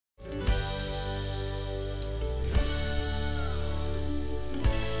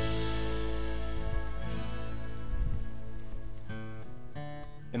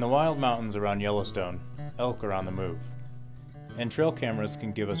In the wild mountains around Yellowstone, elk are on the move, and trail cameras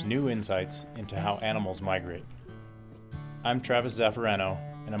can give us new insights into how animals migrate. I'm Travis ZAFFARANO,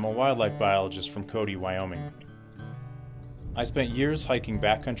 and I'm a wildlife biologist from Cody, Wyoming. I spent years hiking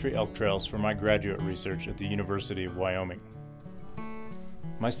backcountry elk trails for my graduate research at the University of Wyoming.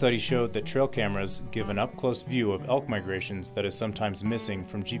 My study showed that trail cameras give an up-close view of elk migrations that is sometimes missing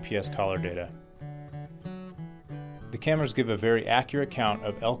from GPS collar data. The cameras give a very accurate count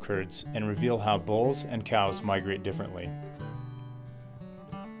of elk herds and reveal how bulls and cows migrate differently.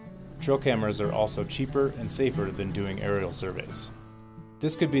 Trail cameras are also cheaper and safer than doing aerial surveys.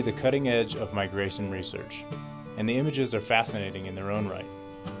 This could be the cutting edge of migration research, and the images are fascinating in their own right.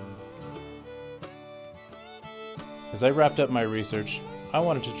 As I wrapped up my research, I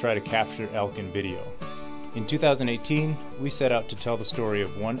wanted to try to capture elk in video. In 2018, we set out to tell the story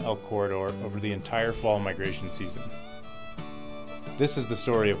of one elk corridor over the entire fall migration season. This is the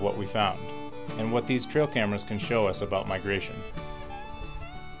story of what we found, and what these trail cameras can show us about migration.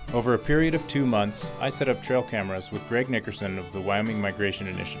 Over a period of 2 months, I set up trail cameras with Greg Nickerson of the Wyoming Migration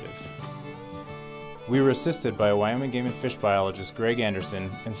Initiative. We were assisted by a Wyoming game and fish biologist, Greg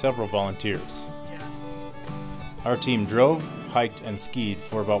Anderson, and several volunteers. Our team drove, hiked, and skied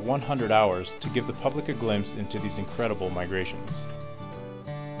for about 100 hours to give the public a glimpse into these incredible migrations.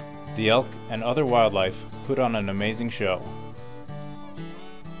 The elk and other wildlife put on an amazing show.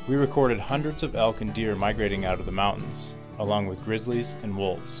 We recorded hundreds of elk and deer migrating out of the mountains, along with grizzlies and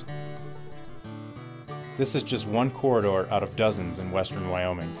wolves. This is just one corridor out of dozens in western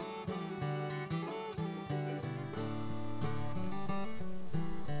Wyoming.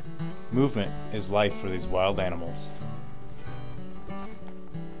 Movement is life for these wild animals.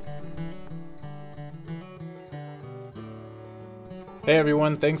 Hey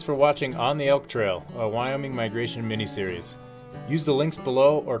everyone, thanks for watching On the Elk Trail, a Wyoming migration mini-series. Use the links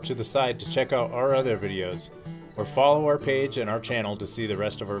below or to the side to check out our other videos, or follow our page and our channel to see the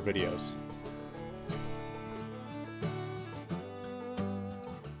rest of our videos.